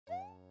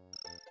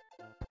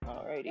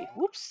Alrighty.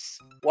 Whoops.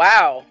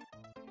 Wow.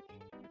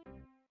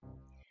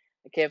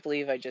 I can't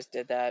believe I just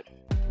did that.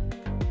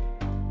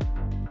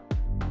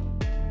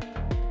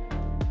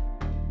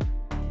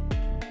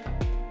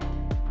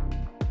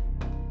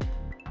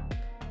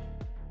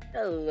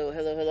 Hello,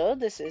 hello, hello.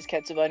 This is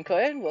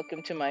Ketsubankoi, and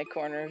welcome to my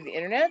corner of the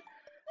internet.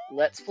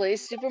 Let's play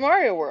Super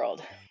Mario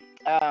World.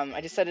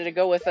 I decided to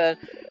go with an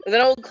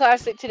old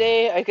classic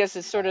today. I guess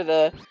it's sort of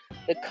the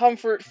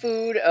comfort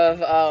food of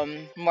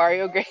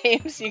Mario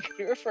games. You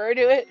can refer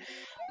to it.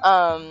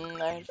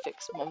 I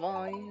fix my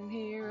volume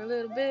here a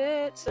little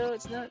bit so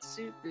it's not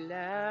super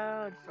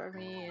loud for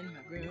me in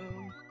my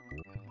room.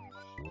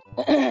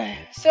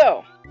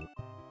 So,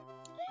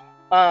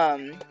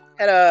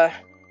 had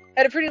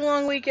a pretty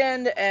long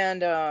weekend,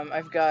 and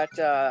I've got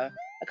a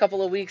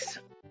couple of weeks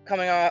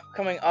coming up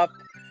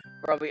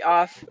where I'll be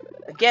off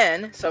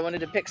again. So I wanted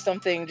to pick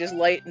something just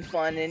light and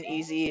fun and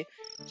easy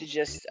to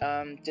just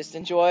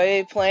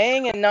enjoy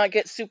playing and not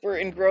get super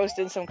engrossed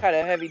in some kind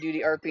of heavy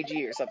duty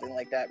RPG or something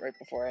like that right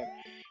before I'm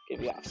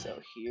gonna be off. So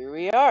here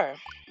we are.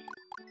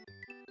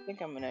 I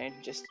think I'm gonna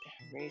just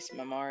erase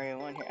my Mario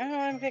one here. Oh,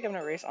 I think I'm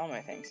gonna erase all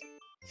my things.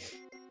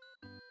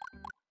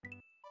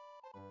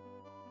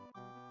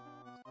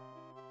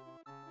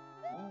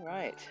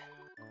 Alright.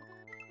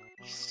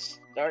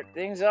 Start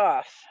things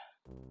off.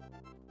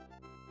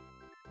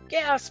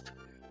 Gasp!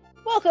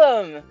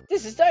 Welcome!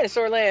 This is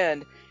Dinosaur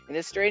Land. In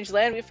this strange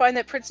land, we find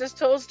that Princess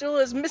Toadstool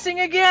is missing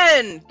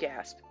again!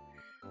 Gasp.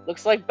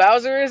 Looks like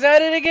Bowser is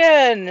at it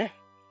again! I'm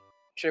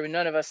sure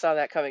none of us saw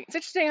that coming. It's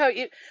interesting how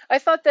I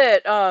thought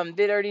that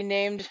they'd already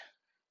named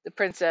the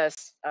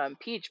princess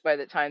Peach by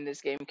the time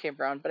this game came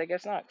around, but I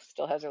guess not.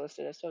 Still has her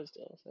listed as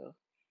Toadstool, so...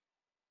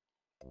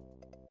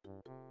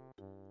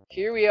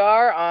 Here we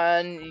are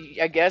on,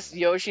 I guess,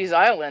 Yoshi's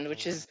Island,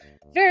 which is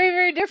very,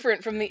 very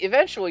different from the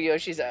eventual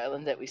Yoshi's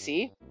Island that we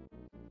see.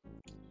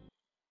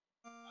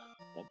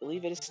 I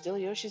believe it is still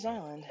Yoshi's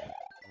Island.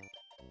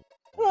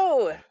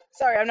 Hello!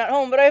 Sorry, I'm not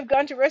home, but I've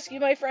gone to rescue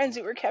my friends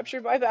who were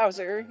captured by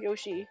Bowser.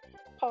 Yoshi.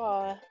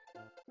 Paw.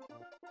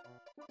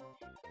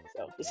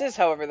 So, this is,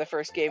 however, the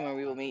first game where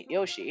we will meet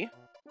Yoshi.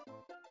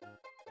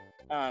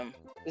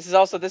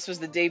 This was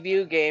the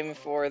debut game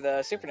for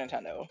the Super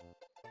Nintendo.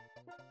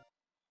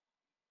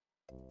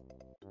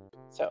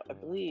 So, I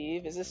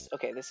believe, is this,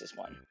 okay, this is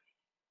one.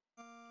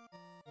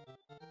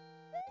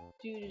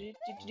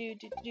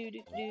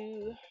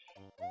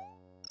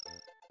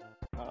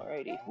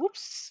 Alrighty,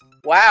 whoops,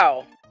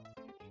 wow.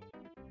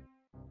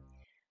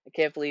 I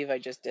can't believe I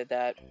just did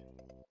that.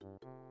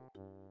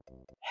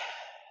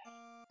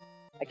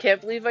 I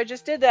can't believe I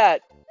just did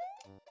that.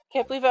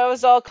 Can't believe I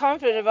was all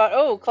confident about,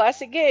 oh,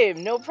 classic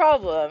game, no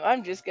problem.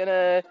 I'm just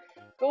gonna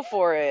go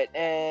for it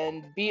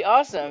and be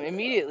awesome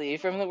immediately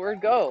from the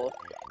word go.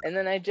 And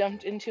then I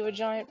jumped into a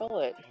giant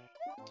bullet.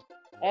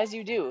 As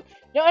you do.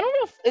 No, I don't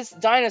know if it's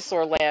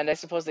Dinosaur Land, I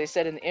suppose they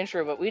said in the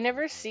intro, but we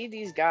never see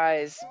these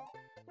guys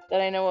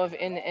that I know of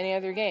in any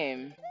other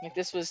game. Like,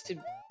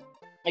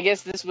 I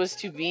guess this was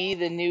to be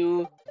the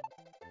new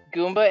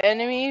Goomba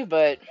enemy,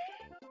 but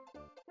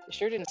they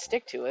sure didn't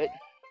stick to it.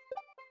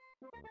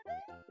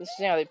 This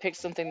is how they picked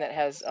something that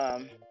has,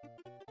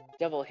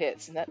 double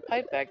hits. And that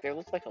pipe back there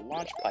looks like a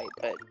launch pipe,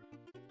 but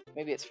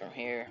maybe it's from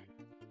here.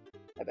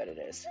 I bet it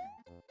is.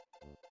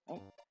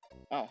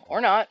 Oh,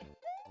 or not.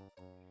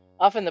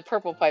 Often the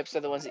purple pipes are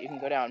the ones that you can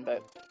go down,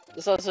 but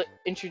this also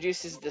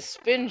introduces the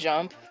spin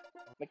jump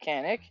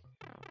mechanic,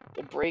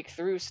 the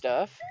breakthrough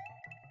stuff.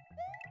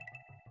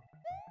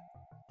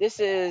 This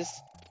is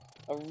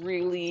a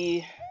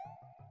really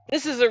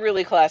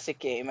classic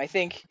game. I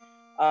think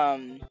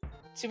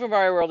Super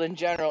Mario World in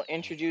general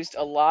introduced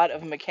a lot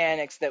of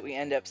mechanics that we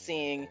end up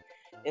seeing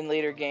in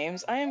later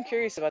games. I am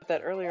curious about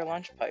that earlier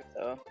launch pipe,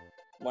 though.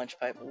 Launch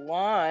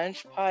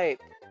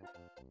pipe.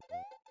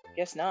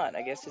 Guess not.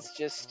 I guess it's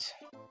just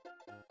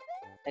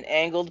an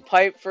angled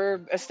pipe for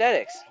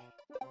aesthetics.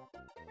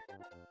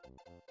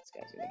 This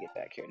guy's gonna get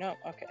back here. No,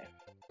 okay.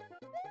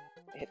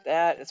 Hit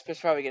that. It's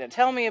probably gonna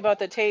tell me about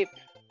the tape.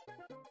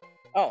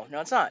 Oh,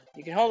 no, it's not.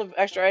 You can hold an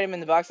extra item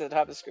in the box at the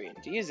top of the screen.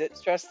 To use it,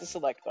 press the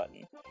select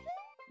button.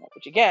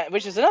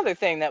 Which is another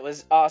thing that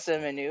was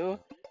awesome and new.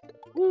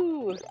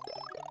 Woo!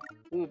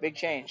 Ooh, big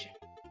change.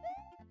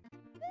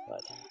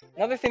 But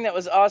another thing that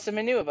was awesome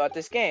and new about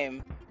this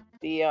game,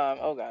 the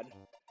oh god.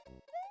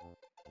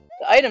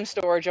 The item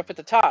storage up at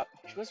the top,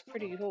 which was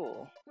pretty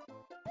cool.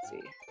 Let's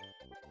see.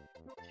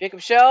 Pick up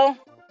shell,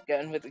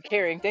 gun with the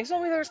carrying things.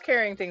 Only there's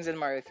carrying things in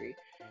Mario 3.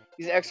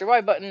 Use the X or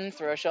Y button,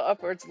 throw a shell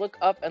upwards, look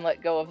up and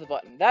let go of the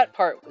button. That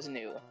part was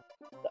new.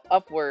 The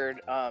upward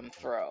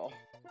throw.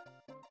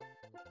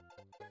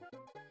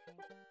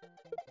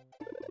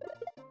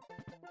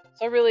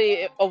 So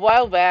really, a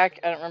while back,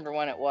 I don't remember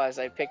when it was,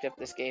 I picked up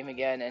this game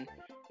again, and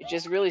it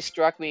just really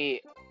struck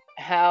me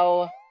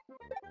how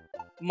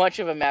much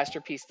of a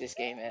masterpiece this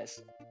game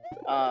is.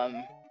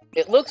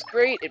 It looks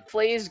great, it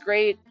plays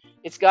great,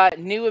 it's got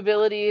new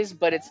abilities,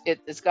 but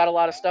it's got a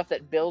lot of stuff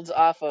that builds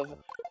off of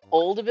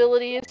old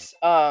abilities,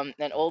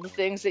 and old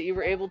things that you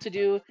were able to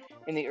do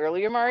in the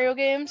earlier Mario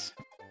games.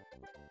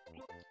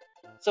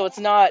 So it's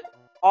not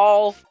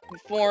all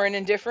foreign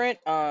and different,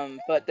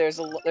 but there's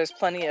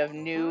plenty of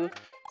new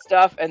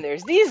stuff, and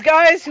there's these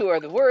guys who are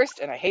the worst,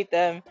 and I hate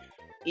them.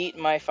 Eat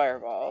my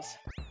fireballs.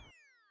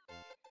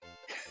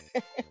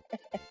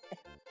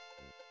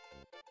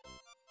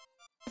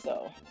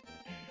 So,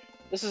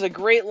 this is a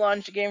great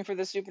launch game for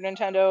the Super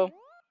Nintendo.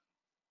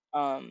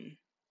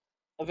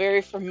 A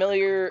very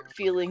familiar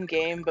feeling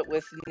game, but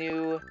with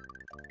new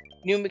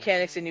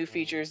mechanics and new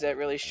features that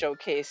really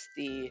showcase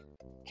the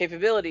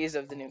capabilities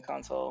of the new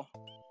console.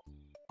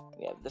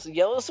 We have this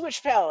Yellow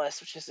Switch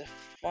Palace, which is a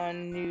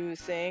fun new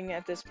thing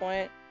at this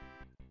point.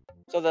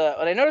 So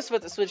what I noticed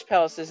about the Switch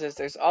Palaces is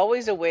there's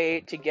always a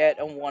way to get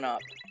a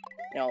 1-up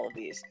in all of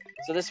these.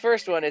 So this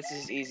first one, it's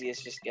as easy as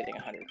just getting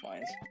 100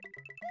 coins.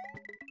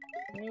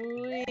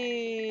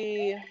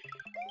 Whee!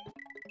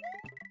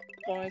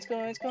 Coins,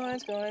 coins,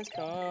 coins, coins,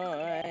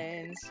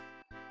 coins.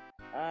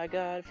 I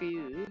got a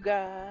few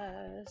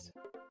guys.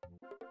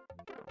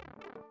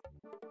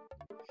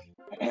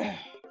 So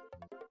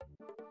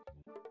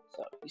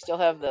we still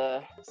have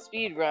the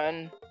speed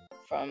run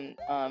from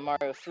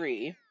Mario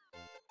 3,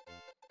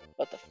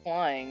 but the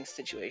flying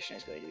situation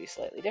is going to be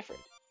slightly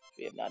different.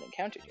 We have not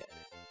encountered yet.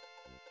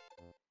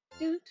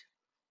 Doot.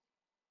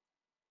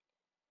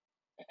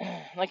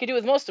 Like I do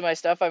with most of my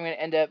stuff, I'm going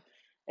to end up,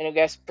 I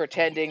guess,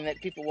 pretending that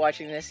people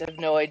watching this have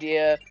no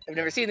idea. I've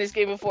never seen this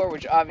game before,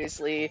 which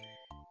obviously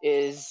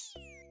is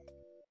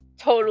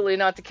totally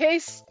not the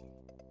case.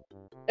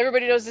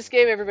 Everybody knows this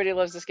game. Everybody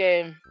loves this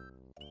game.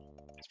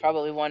 It's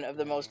probably one of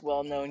the most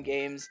well-known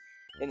games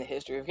in the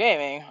history of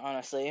gaming,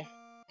 honestly.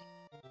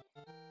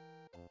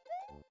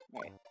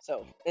 Alright,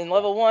 so in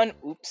level 1,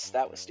 oops,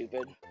 that was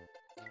stupid.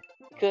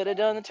 Could have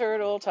done the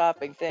turtle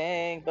topping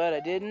thing, but I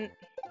didn't.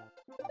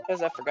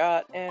 Because I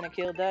forgot, and I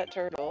killed that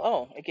turtle.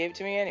 Oh, it gave it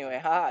to me anyway.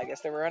 Haha, I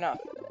guess there were enough.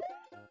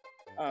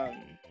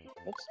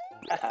 Oops.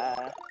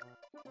 Haha.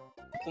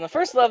 So in the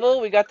first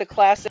level, we got the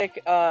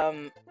classic,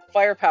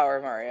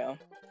 Firepower Mario.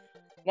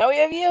 Now we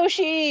have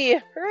Yoshi!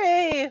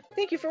 Hooray!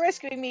 Thank you for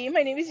rescuing me.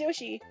 My name is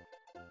Yoshi.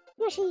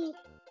 Yoshi!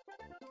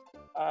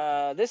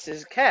 This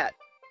is Cat.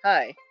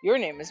 Hi, your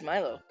name is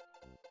Milo.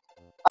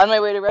 On my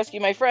way to rescue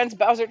my friends,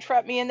 Bowser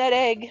trapped me in that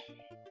egg.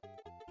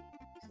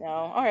 So,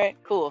 alright,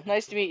 cool.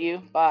 Nice to meet you.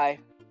 Bye.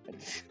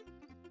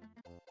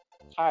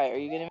 Alright, are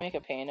you gonna make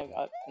a pain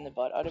in the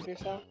butt out of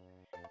yourself?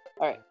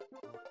 Alright.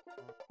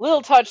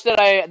 Little touch that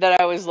I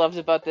always loved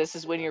about this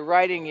is when you're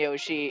riding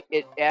Yoshi,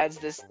 it adds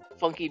this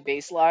funky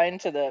bass line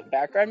to the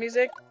background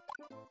music.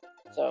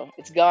 So,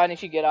 it's gone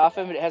if you get off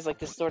him, but it has like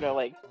this sort of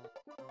like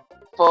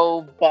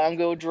faux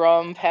bongo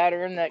drum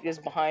pattern that is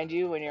behind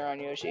you when you're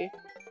on Yoshi.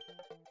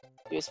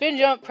 Do a spin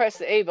jump, press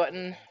the A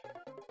button.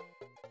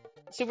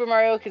 Super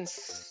Mario can...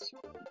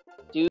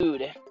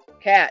 Dude.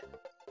 Cat.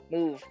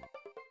 Move.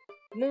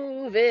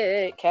 Move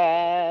it,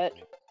 cat.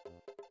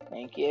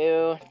 Thank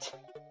you.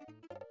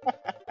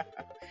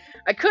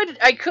 I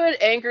could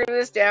anchor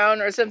this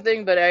down or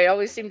something, but I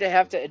always seem to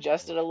have to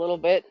adjust it a little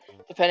bit,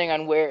 depending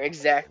on where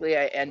exactly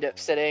I end up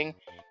sitting.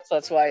 So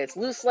that's why it's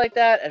loose like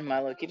that, and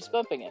Milo keeps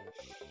bumping it.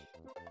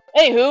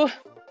 Anywho,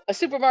 a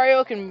Super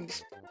Mario can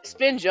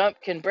spin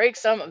jump, can break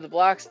some of the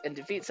blocks, and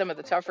defeat some of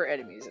the tougher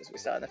enemies, as we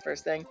saw in the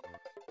first thing.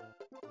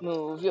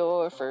 Move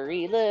your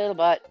furry little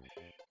butt.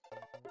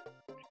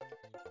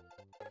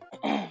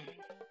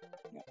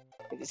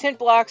 These hint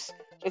blocks,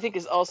 which I think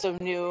is also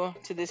new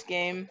to this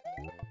game.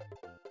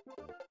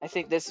 I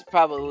think this is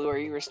probably where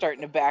you were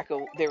starting to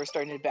they were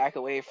starting to back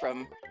away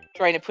from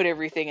trying to put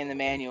everything in the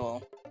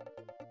manual,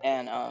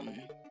 and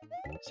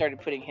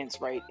started putting hints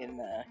right in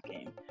the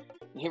game.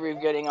 And here we're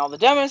getting all the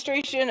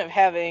demonstration of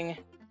having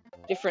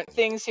different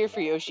things here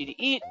for Yoshi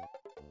to eat.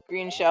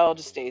 Green shell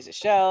just stays a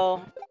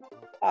shell.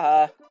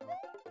 Haha.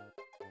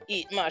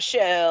 Eat my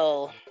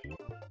shell.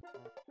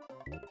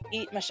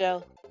 Eat my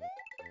shell.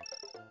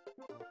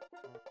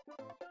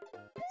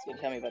 It's going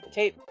to tell me about the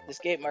tape. This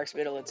gate marks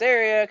middle of its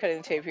area. Cutting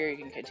the tape here, you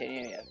can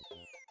continue. Yeah.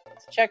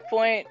 It's a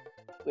checkpoint,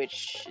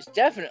 which is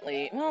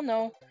definitely... Well,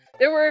 no.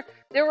 There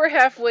were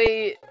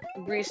halfway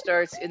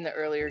restarts in the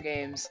earlier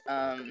games,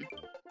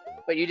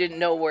 but you didn't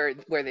know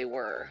where they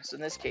were. So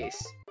in this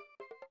case,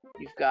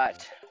 you've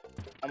got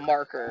a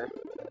marker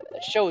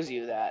that shows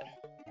you that.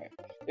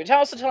 They're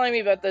also telling me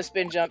about the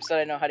spin jump so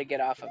that I know how to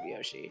get off of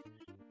Yoshi.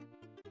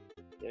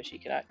 Yoshi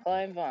cannot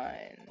climb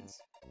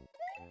vines.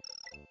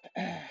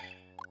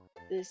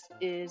 This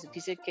is a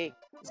piece of cake.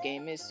 This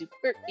game is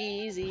super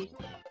easy.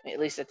 At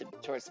least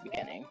towards the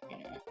beginning, you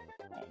know.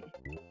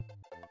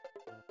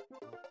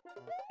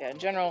 Yeah, in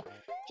general,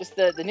 just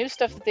the new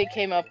stuff that they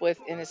came up with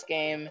in this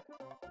game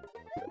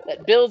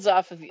that builds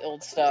off of the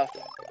old stuff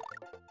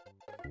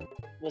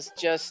was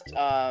just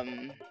a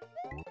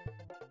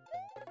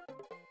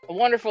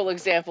wonderful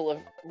example of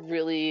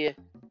really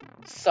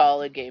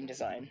solid game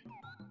design.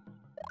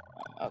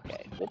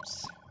 Okay,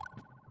 whoops.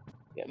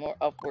 Get more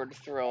upward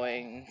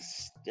throwing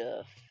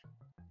stuff.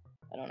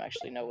 I don't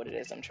actually know what it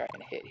is I'm trying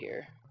to hit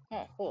here.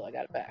 Oh, cool, I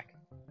got it back.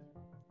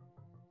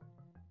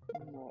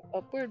 More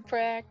upward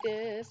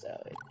practice.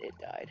 Oh, it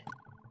died.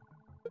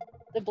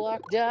 The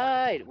block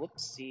died.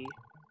 Whoopsie.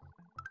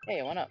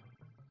 Hey, one up.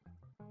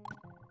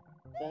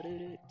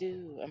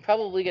 I'm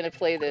probably going to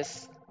play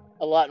this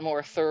a lot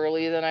more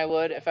thoroughly than I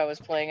would if I was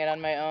playing it on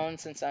my own,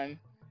 since I'm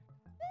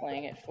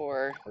playing it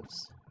for...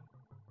 Oops.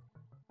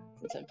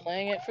 Since I'm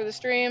playing it for the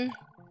stream.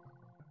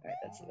 Alright,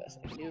 that's the best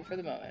I can do for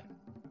the moment.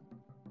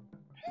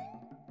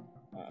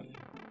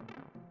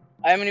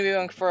 I'm going to be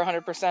going for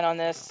 100% on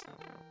this,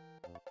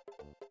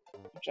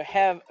 which I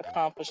have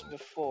accomplished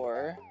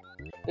before.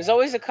 There's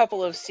always a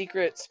couple of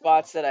secret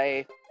spots that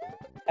I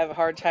have a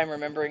hard time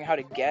remembering how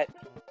to get.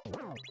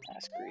 Ah,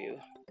 screw you.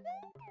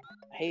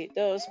 I hate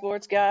those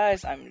sports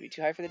guys. I'm going to be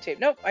too high for the tape.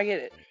 Nope, I get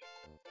it.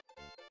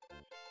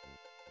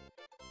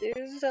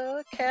 There's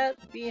a cat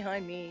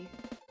behind me.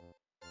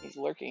 He's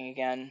lurking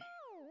again.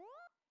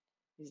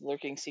 He's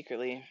lurking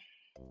secretly.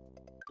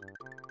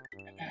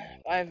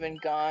 I've been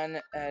gone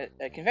at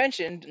a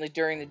convention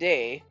during the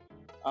day.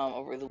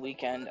 Over the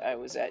weekend, I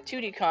was at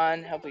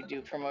 2DCon helping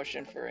do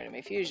promotion for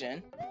Anime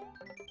Fusion.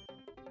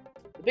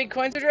 The big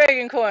coins are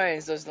dragon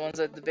coins. Those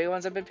are the big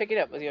ones I've been picking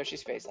up with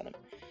Yoshi's face on them.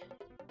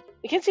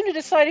 I can't seem to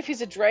decide if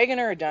he's a dragon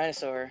or a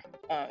dinosaur.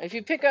 If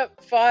you pick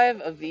up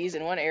 5 of these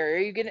in one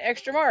area, you get an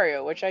extra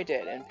Mario, which I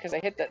did. And because I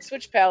hit that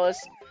Switch Palace,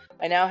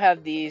 I now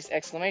have these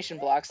exclamation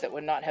blocks that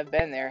would not have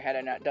been there had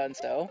I not done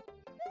so,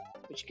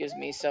 which gives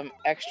me some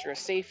extra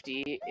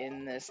safety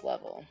in this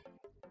level.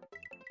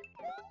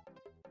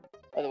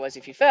 Otherwise,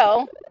 if you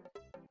fell,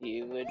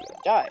 you would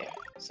die.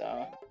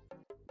 So,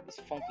 these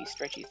funky,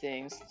 stretchy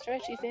things.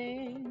 Stretchy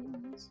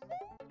things.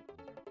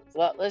 It's a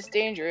lot less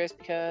dangerous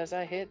because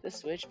I hit the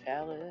Switch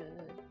Palace.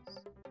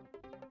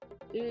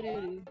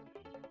 Doo-doo-doo.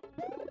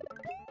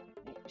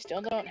 We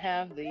still don't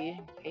have the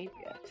cape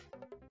yet.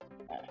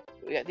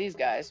 We got these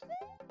guys.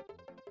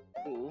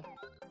 Ooh.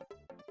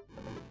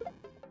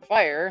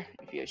 Fire,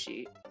 if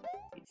Yoshi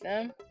eats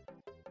them.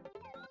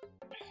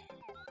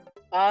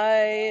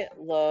 I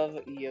love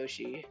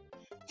Yoshi.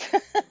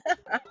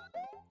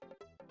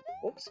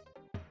 Whoops.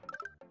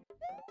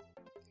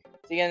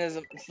 So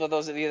again, for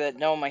those of you that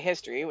know my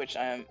history, which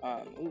I'm,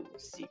 ooh,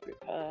 secret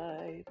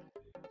pipe.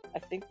 I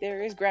think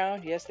there is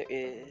ground. Yes, there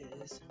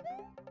is.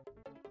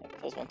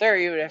 If those went there,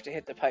 you would have to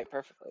hit the pipe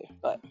perfectly.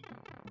 But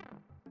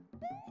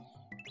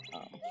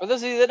for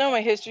those of you that know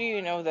my history,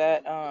 you know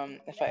that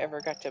if I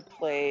ever got to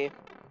play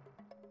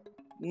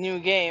new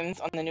games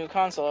on the new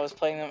console, I was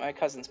playing them at my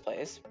cousin's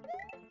place.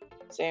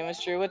 Same is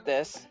true with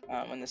this.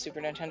 When the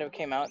Super Nintendo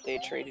came out, they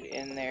traded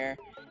in their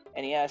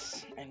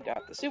NES and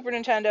got the Super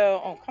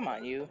Nintendo. Oh, come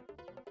on, you.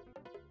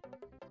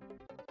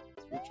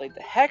 We played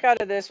the heck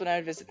out of this when I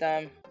would visit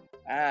them.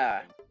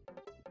 Ah.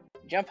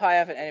 Jump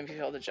high off an enemy if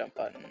you hold the jump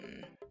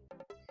button.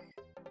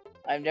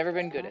 I've never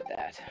been good at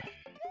that.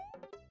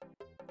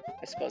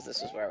 I suppose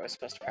this was where I was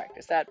supposed to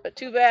practice that, but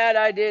too bad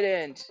I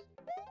didn't.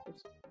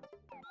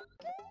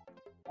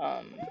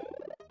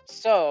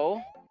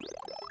 So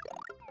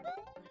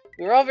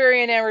we were all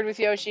very enamored with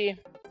Yoshi.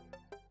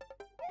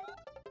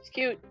 He's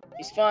cute,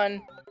 he's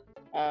fun,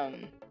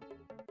 and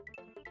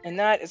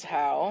that is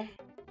how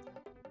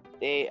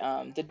they,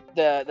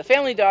 the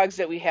family dogs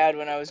that we had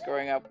when I was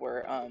growing up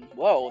were,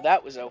 whoa,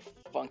 that was a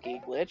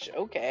funky glitch,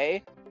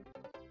 okay,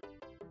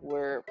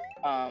 were,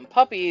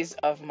 puppies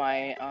of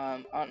my,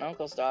 aunt and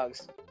uncle's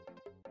dogs.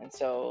 And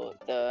so,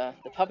 the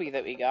puppy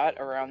that we got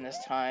around this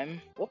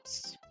time,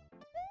 whoops,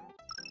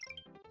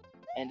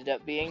 ended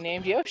up being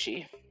named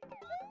Yoshi.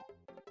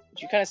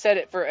 Which you kind of said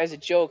it as a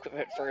joke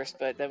at first,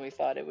 but then we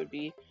thought it would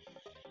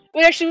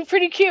actually be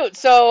pretty cute.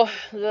 So,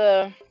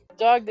 the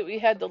dog that we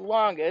had the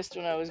longest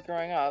when I was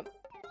growing up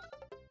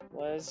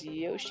was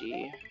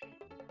Yoshi.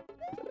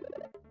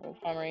 Little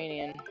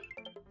Pomeranian.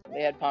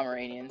 They had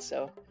Pomeranians,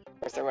 so of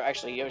course there were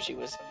actually, Yoshi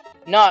was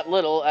not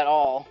little at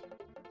all.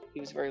 He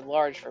was very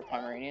large for a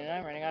Pomeranian, and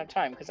I'm running out of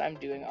time because I'm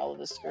doing all of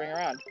this screwing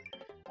around.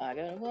 I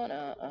got one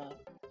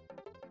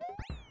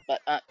but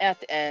at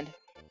the end,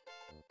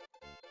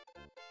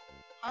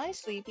 hi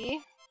Sleepy.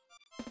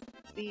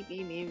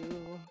 Sleepy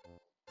Mew.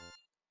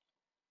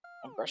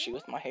 I'm brushy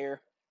with my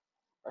hair.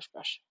 Brush,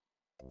 brush.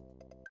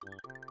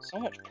 So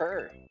much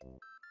purr.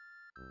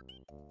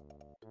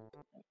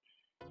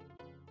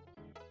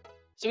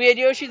 So we had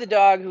Yoshi the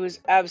dog, who was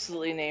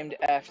absolutely named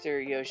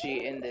after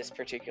Yoshi in this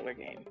particular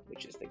game,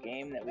 which is the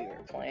game that we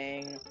were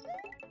playing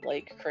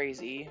like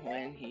crazy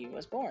when he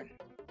was born.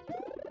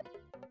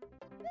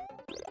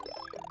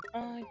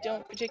 I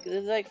don't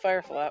particularly like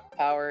fire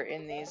power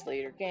in these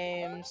later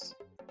games.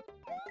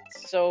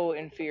 It's so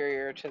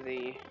inferior to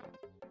the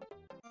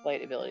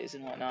light abilities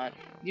and whatnot.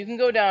 You can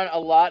go down a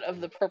lot of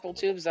the purple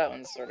tubes. That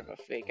one's sort of a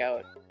fake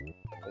out.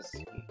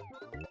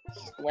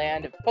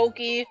 Land of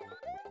Pokey,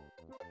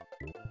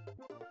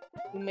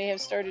 who may have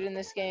started in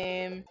this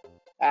game.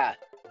 Ah,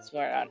 that's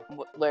where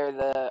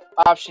the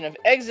option of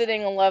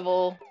exiting a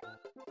level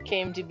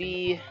came to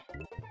be.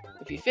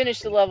 If you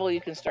finish the level,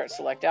 you can start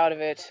select out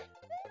of it.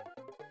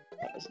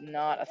 That was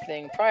not a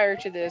thing prior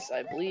to this,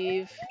 I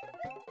believe.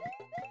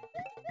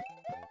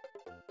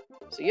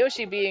 So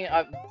Yoshi being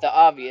the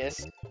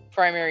obvious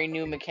primary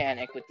new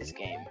mechanic with this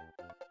game.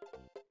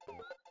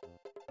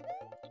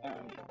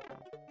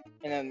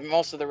 And And then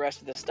most of the rest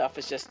of the stuff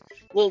is just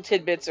little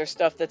tidbits or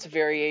stuff that's a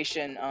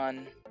variation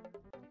on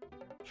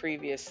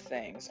previous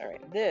things.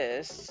 Alright,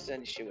 this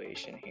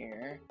situation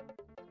here.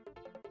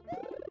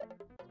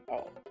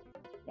 Oh,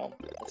 no,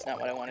 that's not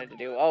what I wanted to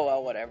do. Oh,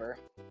 well, whatever.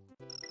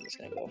 I'm just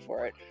gonna go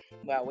for it.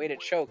 Wow, way to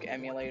choke,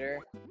 emulator.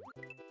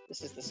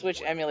 This is the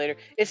Switch emulator.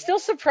 It still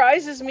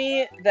surprises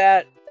me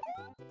that...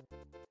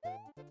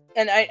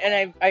 And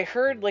I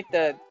heard, like,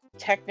 the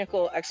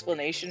technical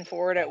explanation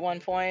for it at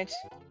one point.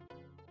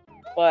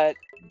 But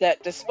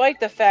that despite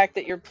the fact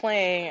that you're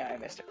playing... I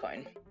missed a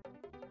coin.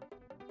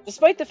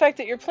 Despite the fact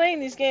that you're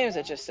playing these games,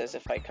 it just says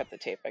if I cut the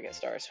tape, I get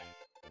stars.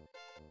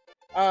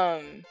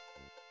 On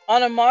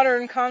a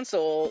modern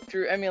console,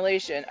 through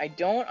emulation, I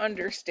don't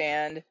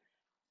understand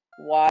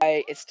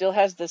why it still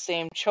has the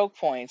same choke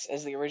points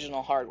as the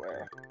original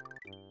hardware.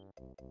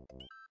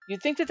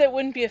 You'd think that that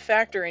wouldn't be a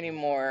factor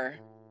anymore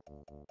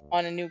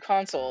on a new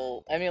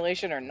console,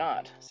 emulation or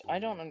not. So I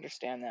don't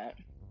understand that.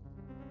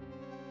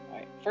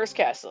 Alright, first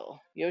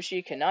castle.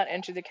 Yoshi cannot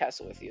enter the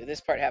castle with you.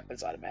 This part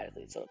happens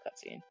automatically. It's a little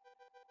cutscene.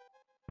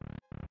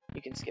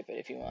 You can skip it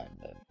if you want,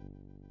 but...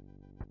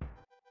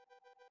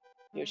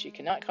 Yoshi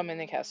cannot come in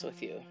the castle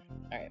with you.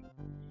 Alright.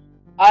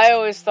 I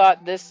always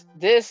thought this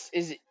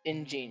is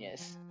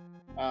ingenious.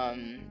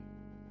 I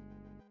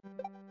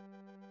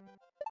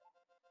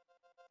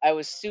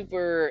was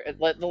super...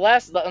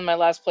 on my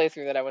last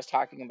playthrough that I was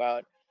talking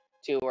about,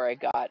 too, where I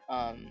got,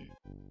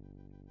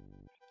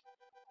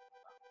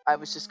 I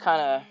was just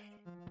kind of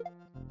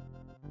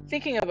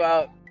thinking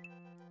about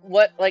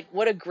what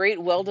a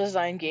great,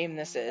 well-designed game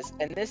this is.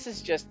 And this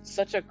is just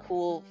such a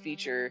cool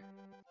feature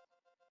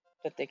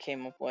that they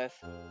came up with.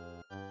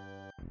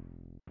 And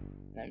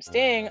I'm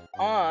staying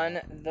on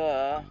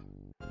the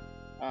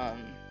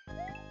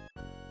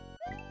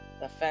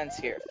fence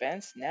here.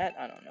 Fence? Net?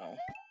 I don't know.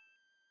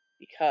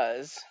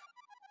 Because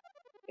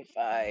if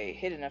I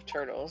hit enough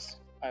turtles,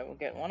 I will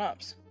get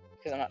 1-ups.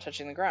 Because I'm not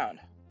touching the ground.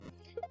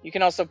 You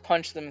can also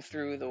punch them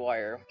through the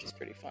wire, which is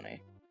pretty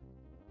funny.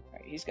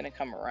 Alright, he's gonna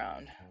come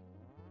around.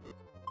 I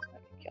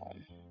can kill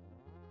him.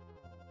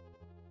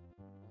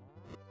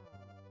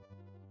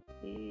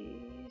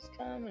 He's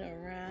coming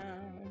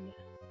around.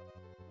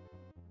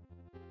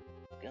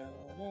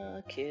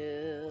 Gonna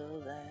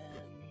kill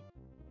them.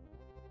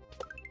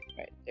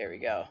 Right, there we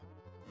go.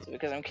 So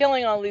because I'm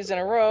killing all these in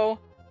a row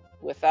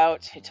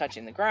without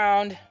touching the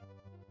ground,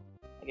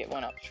 I get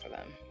 1-ups for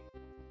them.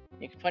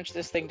 You can punch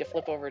this thing to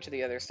flip over to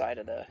the other side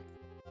of the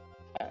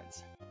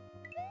fence.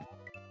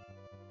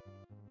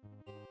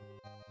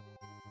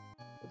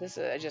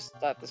 I just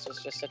thought this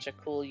was just such a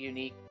cool,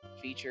 unique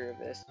feature of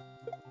this.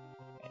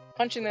 Okay.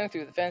 Punching them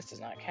through the fence does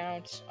not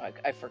count.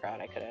 I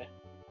forgot I could have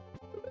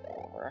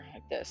go over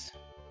like this.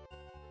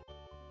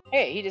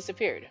 Hey, he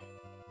disappeared.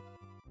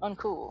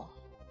 Uncool.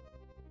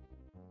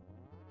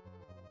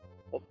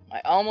 Oh,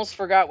 I almost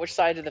forgot which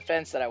side of the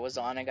fence that I was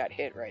on and got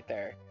hit right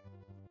there.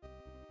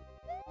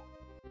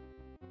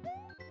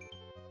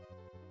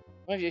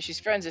 One of Yoshi's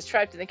friends is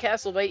trapped in the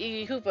castle by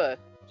Iggy Koopa.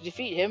 To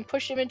defeat him,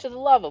 push him into the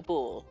lava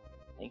pool.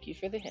 Thank you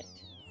for the hint.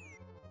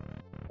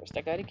 First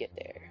I gotta get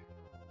there.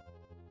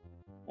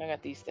 I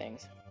got these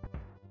things.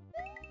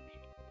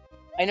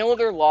 I know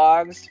they're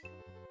logs,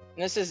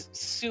 and this is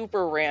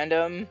super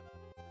random,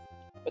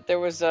 but there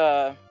was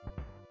an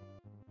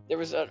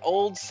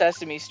old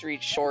Sesame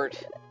Street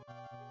short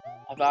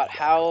about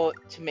how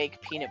to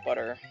make peanut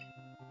butter.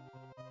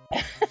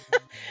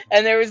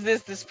 And there was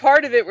this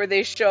part of it where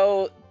they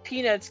show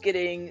peanuts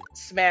getting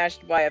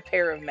smashed by a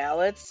pair of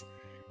mallets,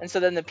 and so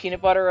then the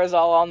peanut butter is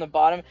all on the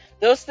bottom.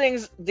 Those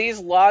things, these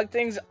log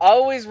things,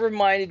 always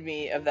reminded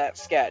me of that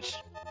sketch.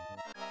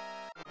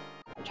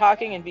 I'm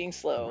talking and being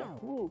slow.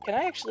 Ooh, can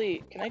I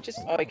just,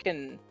 oh, I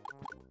can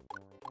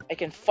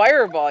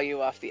fireball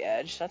you off the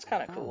edge. That's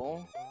kind of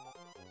cool.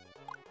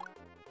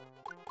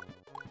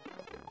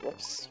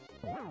 Whoops.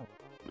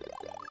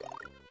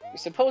 You're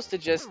supposed to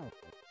just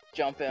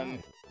jump on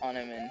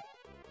him and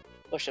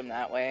push him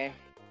that way.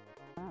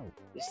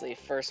 Obviously,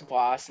 first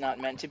boss, not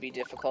meant to be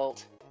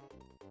difficult.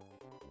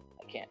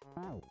 I can't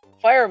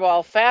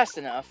fireball fast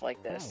enough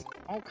like this.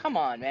 Oh, come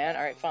on, man.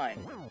 Alright, fine.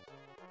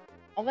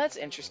 Oh, that's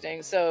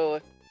interesting. So,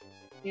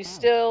 you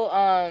still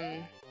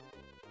have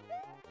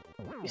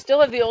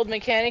the old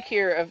mechanic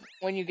here of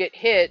when you get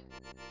hit,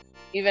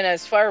 even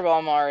as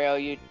Fireball Mario,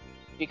 you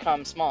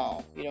become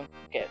small. You don't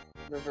get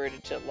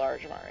reverted to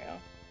large Mario.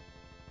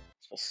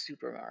 So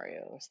Super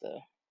Mario is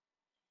the...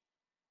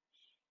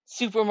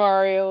 Super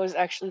Mario is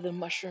actually the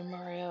Mushroom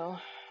Mario.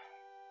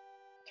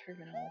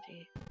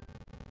 Terminology.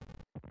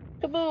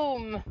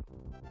 Kaboom!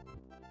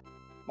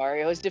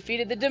 Mario has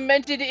defeated the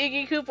demented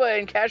Iggy Koopa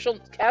in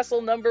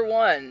Castle Number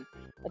 1.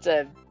 That's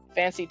a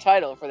fancy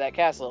title for that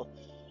castle.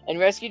 And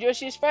rescued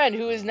Yoshi's friend,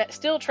 who is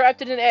still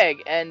trapped in an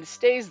egg, and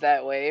stays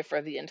that way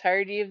for the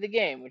entirety of the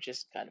game, which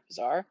is kind of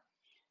bizarre.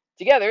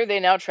 Together,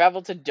 they now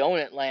travel to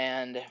Donut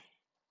Land.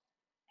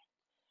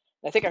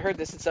 I think I heard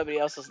this in somebody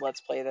else's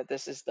Let's Play, that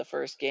this is the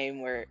first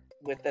game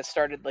that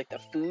started, like, the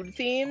food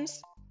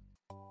themes.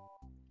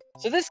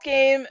 So this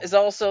game is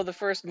also the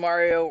first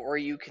Mario where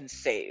you can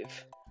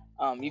save.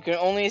 You can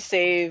only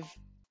save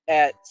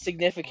at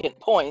significant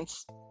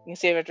points. You can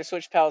save after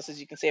Switch Palaces,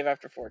 you can save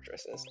after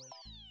Fortresses.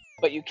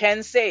 But you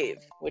can save,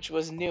 which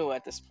was new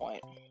at this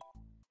point.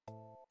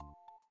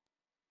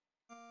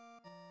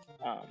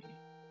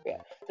 Yeah.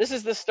 This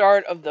is the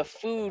start of the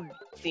food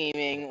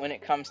theming when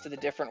it comes to the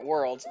different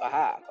worlds.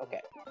 Aha,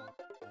 okay.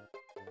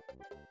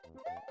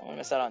 I'm gonna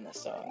miss out on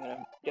this, so I'm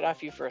gonna get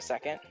off you for a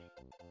second.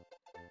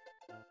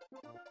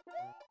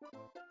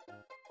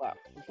 Wow,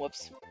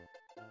 whoops.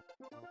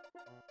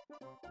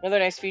 Another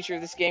nice feature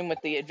of this game with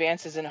the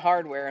advances in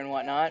hardware and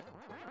whatnot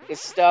is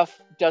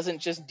stuff doesn't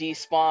just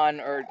despawn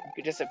or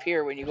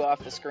disappear when you go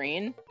off the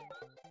screen.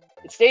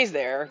 It stays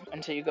there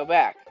until you go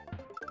back,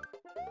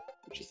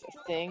 which is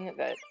a thing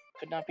that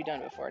could not be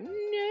done before.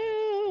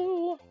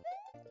 No!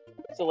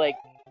 So, like,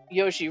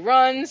 Yoshi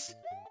runs,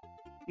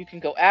 you can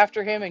go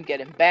after him and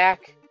get him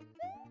back.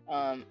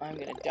 I'm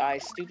gonna die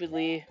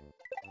stupidly.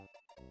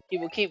 He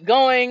will keep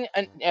going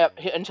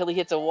until he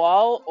hits a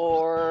wall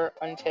or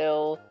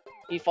until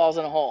he falls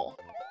in a hole,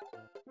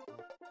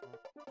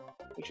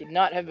 which would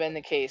not have been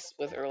the case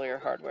with earlier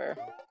hardware.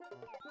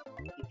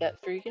 Eat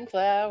that freaking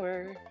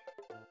flower.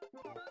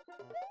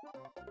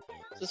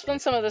 So it's fun,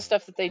 some of the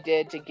stuff that they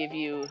did to give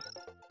you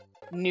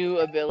new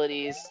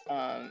abilities,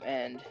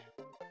 and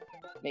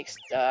makes.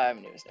 I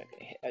knew it was not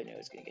gonna hit. I knew it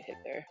was gonna get hit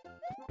there.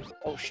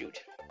 Oh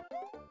shoot!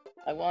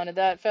 I wanted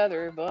that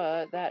feather,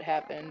 but that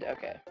happened.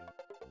 Okay.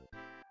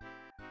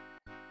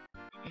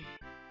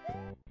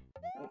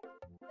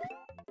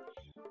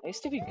 I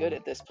used to be good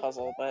at this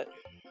puzzle, but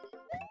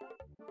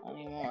not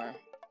anymore.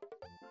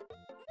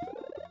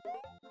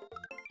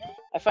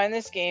 I find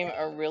this game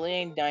a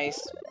really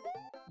nice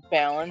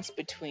balance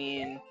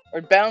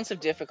balance of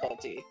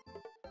difficulty.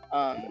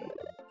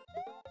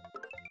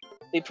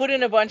 They put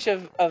in a bunch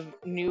of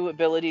new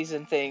abilities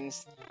and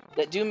things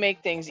that do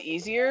make things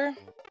easier,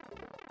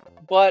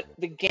 but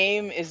the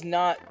game is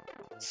not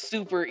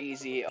super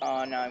easy.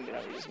 Oh, now I'm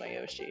gonna lose my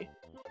Yoshi.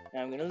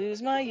 Now I'm gonna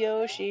lose my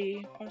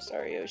Yoshi. I'm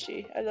sorry,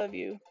 Yoshi. I love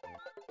you.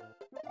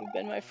 You've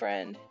been my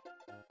friend.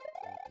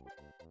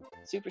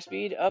 Super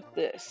speed up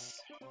this.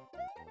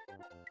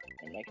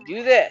 And I can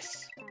do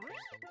this.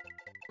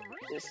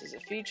 This is a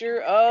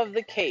feature of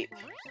the cape,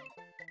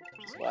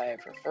 which is why I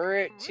prefer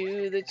it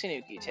to the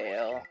Tanuki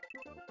tail.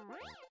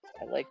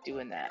 I like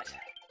doing that.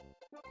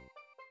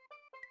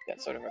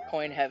 Got sort of a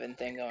coin heaven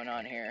thing going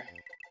on here.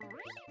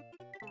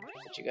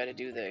 But you gotta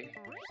do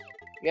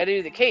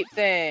the cape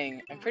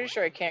thing! I'm pretty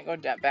sure I can't go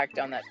back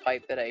down that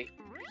pipe that I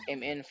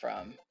came in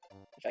from.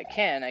 If I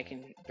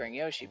can bring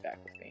Yoshi back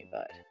with me,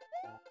 but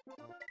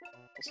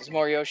this is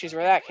more Yoshi's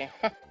where that came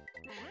from.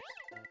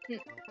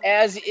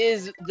 As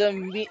is the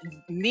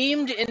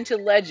memed into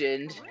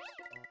legend,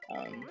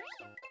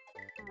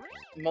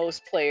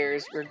 most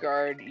players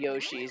regard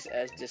Yoshis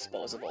as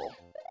disposable.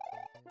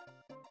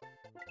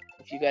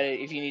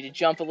 If you need to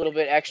jump a little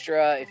bit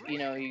extra, if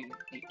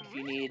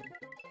you need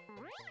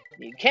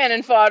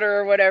cannon fodder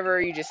or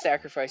whatever, you just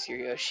sacrifice your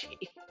Yoshi.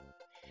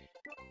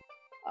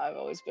 I've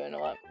always been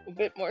a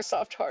bit more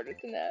soft-hearted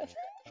than that.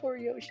 Poor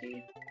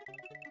Yoshi.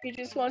 He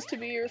just wants to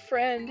be your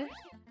friend.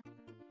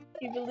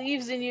 He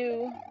believes in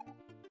you.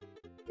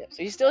 Yep,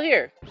 so he's still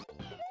here.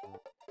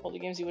 Older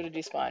games he would have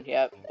despawned,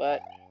 yep,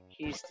 but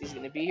he's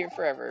gonna be here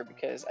forever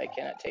because I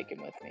cannot take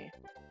him with me.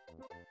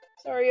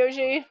 Sorry,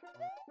 Yoshi.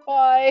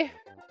 Bye.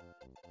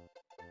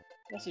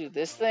 You also do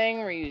this thing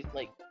where you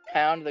like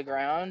pound the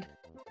ground.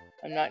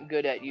 I'm not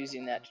good at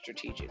using that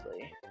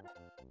strategically.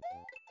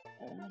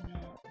 I'm not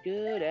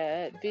good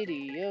at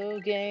video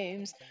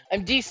games.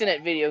 I'm decent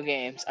at video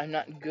games. I'm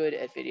not good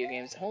at video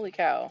games. Holy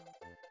cow.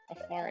 How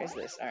far is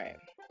this? Alright.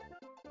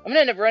 I'm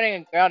gonna end up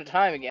running out of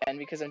time again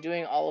because I'm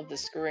doing all of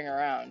this screwing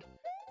around.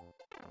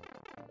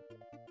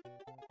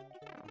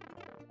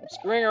 I'm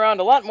screwing around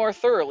a lot more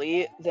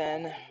thoroughly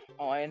than...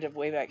 Oh, I end up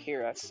way back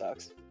here. That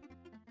sucks.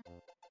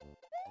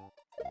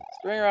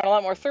 Screwing around a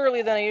lot more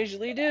thoroughly than I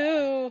usually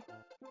do.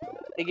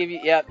 They give you...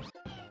 Yep.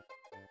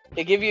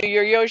 They give you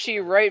your Yoshi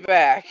right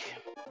back.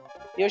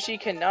 Yoshi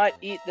cannot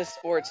eat the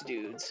sports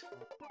dudes.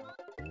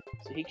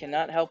 So he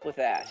cannot help with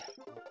that.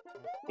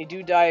 They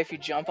do die if you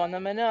jump on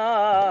them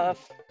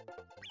enough.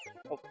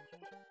 Oh.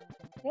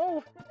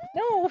 No!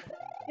 No!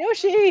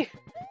 Yoshi!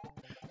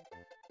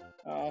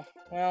 Oh,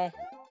 well,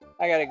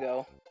 I gotta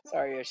go.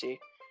 Sorry, Yoshi.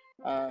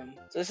 So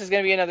this is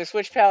gonna be another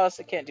Switch Palace.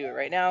 I can't do it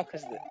right now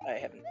because I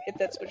haven't hit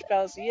that Switch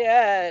Palace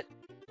yet.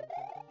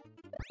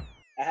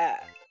 Aha.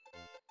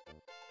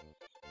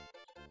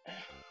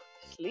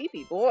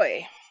 Sleepy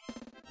boy.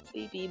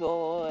 Sleepy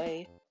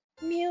boy.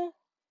 Meow.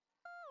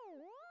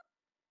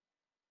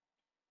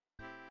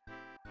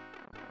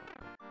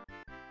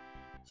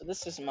 So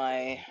this is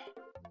my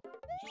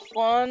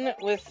fun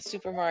with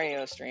Super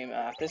Mario stream.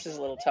 This is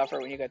a little tougher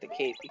when you got the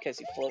cape because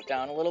you float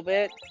down a little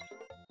bit.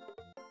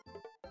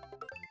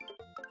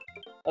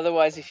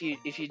 Otherwise, if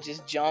you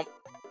just jump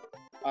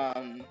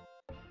in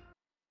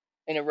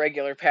a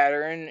regular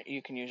pattern,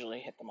 you can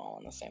usually hit them all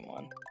on the same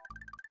one.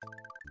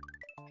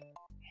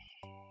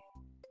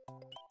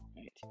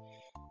 Right.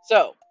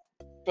 So,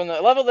 from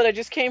the level that I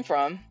just came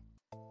from,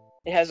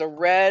 it has a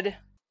red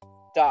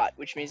dot,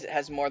 which means it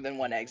has more than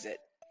one exit.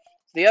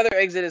 The other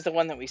exit is the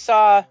one that we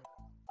saw,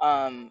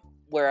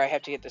 where I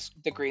have to get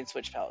the green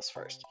switch palace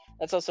first.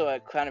 That's also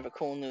a kind of a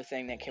cool new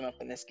thing that came up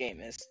in this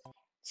game, is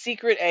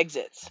secret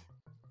exits.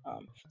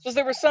 So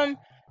there were some,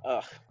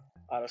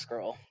 auto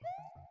scroll.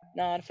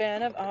 Not a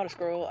fan of auto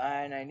scroll,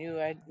 and I knew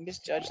I'd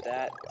misjudged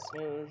that.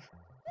 Smooth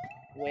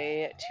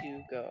way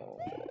to go.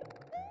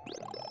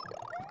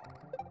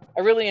 I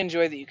really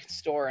enjoy that you can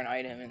store an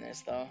item in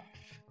this, though,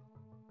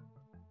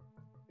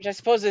 which I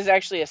suppose is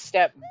actually a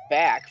step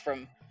back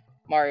from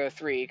Mario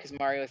 3, because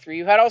Mario 3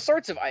 you had all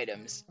sorts of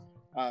items,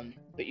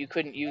 but you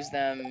couldn't use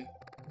them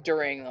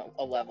during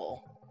a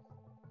level.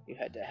 You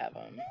had to have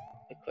them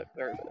equipped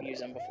or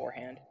use them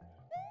beforehand.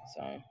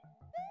 So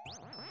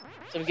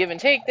some give and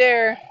take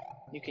there.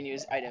 You can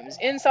use items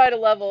inside a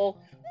level,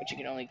 but you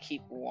can only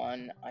keep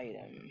one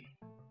item.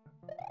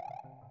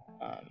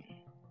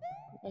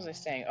 What was I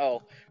saying?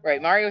 Oh,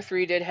 right. Mario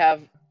 3 did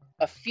have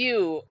a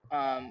few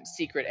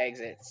secret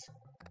exits,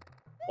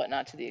 but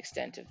not to the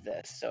extent of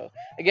this. So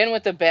again,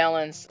 with the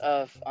balance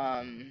of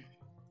I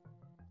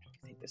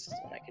think this is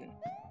when I can.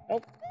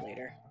 Nope,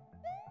 later.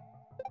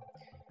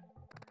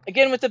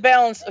 Again, with the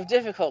balance of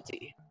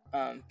difficulty,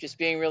 just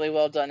being really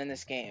well done in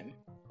this game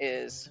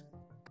is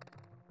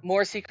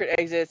more secret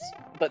exits,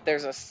 but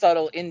there's a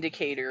subtle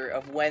indicator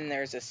of when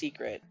there's a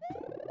secret.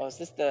 Oh, is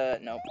this the...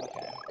 Nope,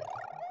 okay.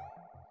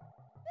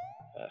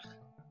 Ugh.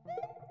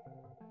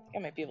 I think I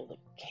might be able to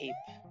cape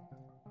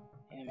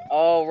him.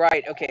 Oh,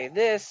 right, okay,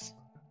 this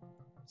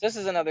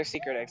is another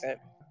secret exit.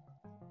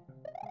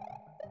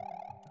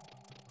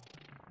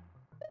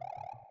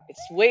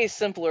 It's way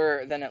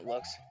simpler than it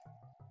looks.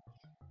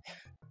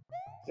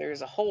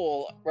 There's a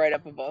hole right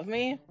up above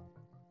me.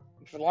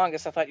 For the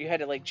longest, I thought you had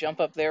to, like, jump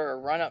up there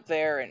or run up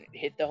there and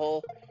hit the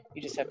hole.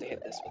 You just have to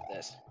hit this with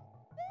this.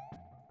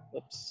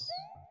 Whoops.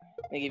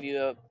 They give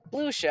you a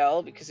blue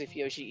shell, because if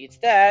Yoshi eats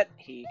that,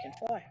 he can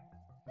fly.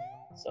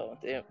 So,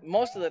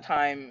 most of the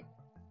time,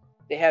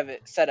 they have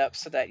it set up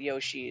so that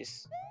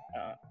Yoshi's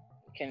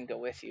can go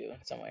with you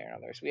in some way or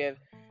another. So we have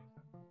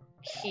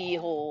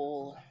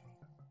keyhole.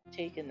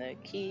 Taking the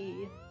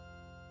key.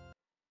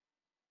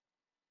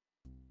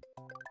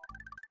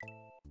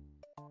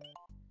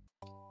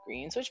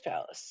 Green switch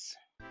palace.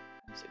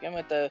 So again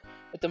with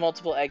the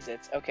multiple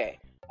exits. Okay,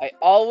 I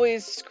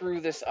always screw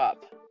this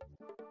up.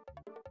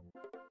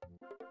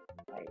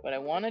 Right, what I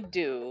want to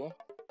do.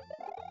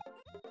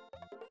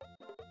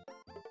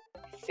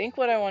 I think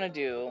what I want to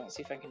do. Let's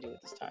see if I can do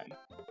it this time.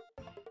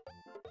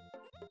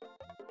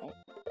 Oh.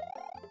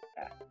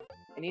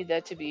 I need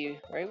that to be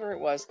right where it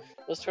was.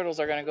 Those turtles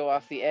are gonna go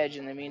off the edge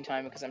in the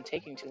meantime because I'm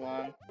taking too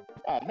long.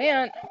 Oh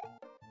man!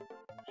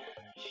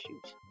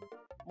 Shoot.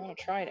 I want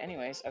to try it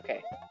anyways.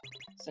 Okay.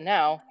 So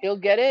now, he'll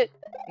get it,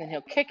 and then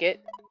he'll kick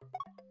it,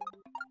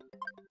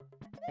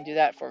 and do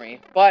that for me.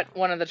 But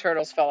one of the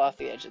turtles fell off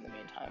the edge in the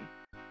meantime.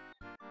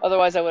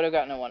 Otherwise, I would have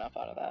gotten a 1-up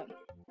out of that.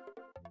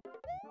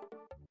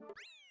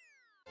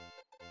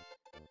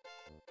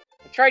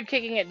 I tried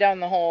kicking it down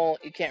the hole.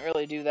 You can't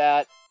really do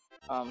that.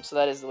 So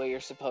that is the way you're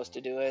supposed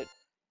to do it.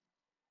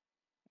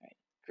 Right.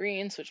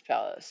 Green, switch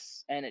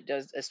palace. And it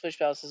does, switch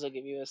palaces will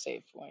give you a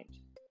save point.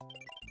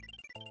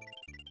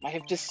 I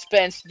have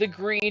dispensed the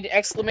green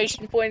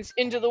exclamation points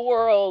into the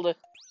world.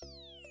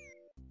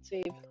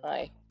 Save.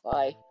 Hi.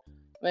 Bye.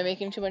 Am I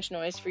making too much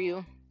noise for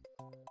you?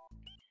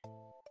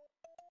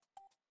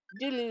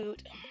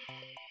 Dilute.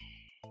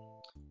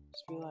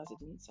 Just realized I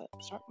didn't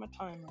start my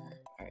timer.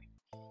 Alright.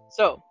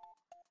 So,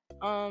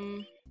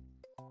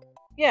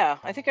 yeah,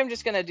 I think I'm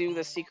just gonna do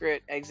the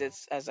secret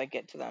exits as I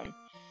get to them.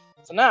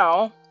 So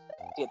now,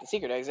 to get the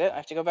secret exit, I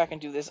have to go back and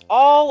do this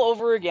all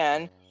over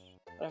again.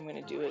 But I'm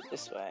gonna do it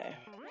this way.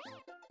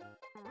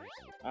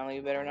 Finally,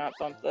 you better not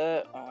bump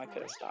the... Oh, I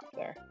could have stopped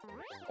there.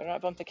 Better not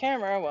bump the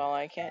camera. Well,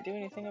 I can't do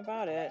anything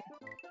about it.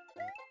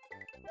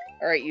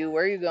 Alright, you,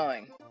 where are you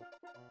going?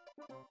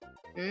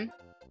 Hmm?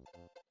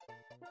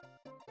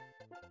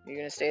 You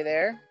gonna stay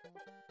there?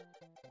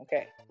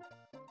 Okay.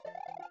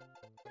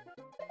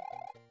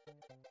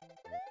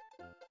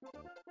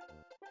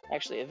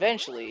 Actually,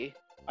 eventually,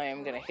 I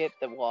am gonna hit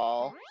the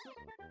wall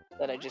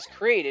that I just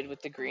created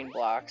with the green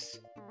blocks.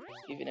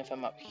 Even if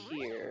I'm up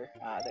here.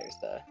 Ah, there's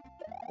the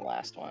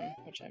last one,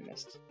 which I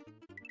missed.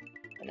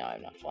 But now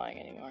I'm not flying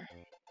anymore.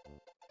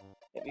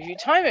 If you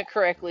time it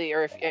correctly,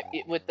 or if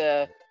with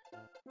the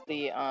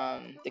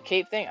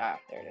cape thing,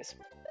 there it is.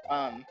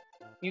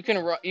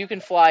 You can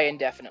fly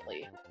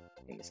indefinitely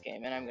in this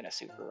game, and I'm gonna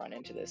super run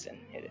into this and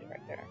hit it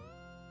right there.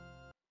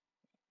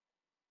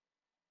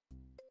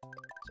 So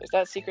there's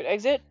that secret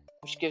exit,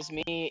 which gives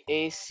me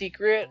a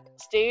secret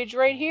stage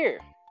right here.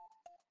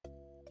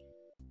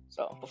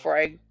 So before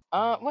I,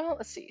 well,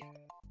 let's see.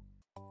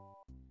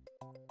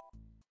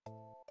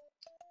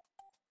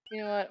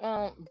 You know what?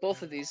 Well,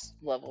 both of these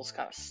levels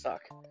kind of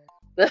suck.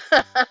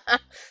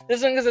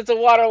 This one because it's a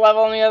water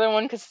level, and the other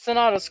one because it's an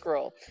auto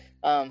scroll.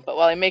 But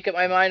while I make up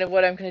my mind of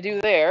what I'm going to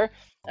do there,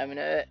 I'm going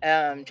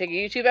to take a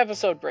YouTube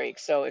episode break.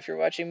 So if you're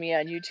watching me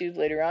on YouTube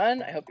later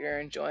on, I hope you're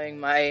enjoying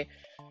my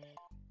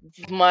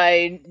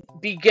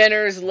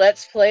beginner's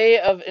let's play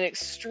of an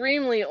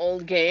extremely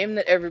old game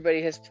that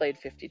everybody has played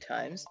 50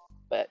 times.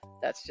 But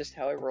that's just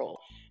how I roll.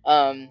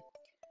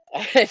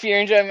 If you're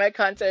enjoying my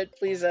content,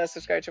 please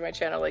subscribe to my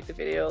channel, like the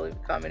video, leave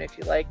a comment if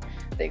you like.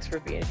 Thanks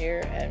for being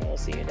here, and we'll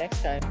see you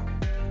next time.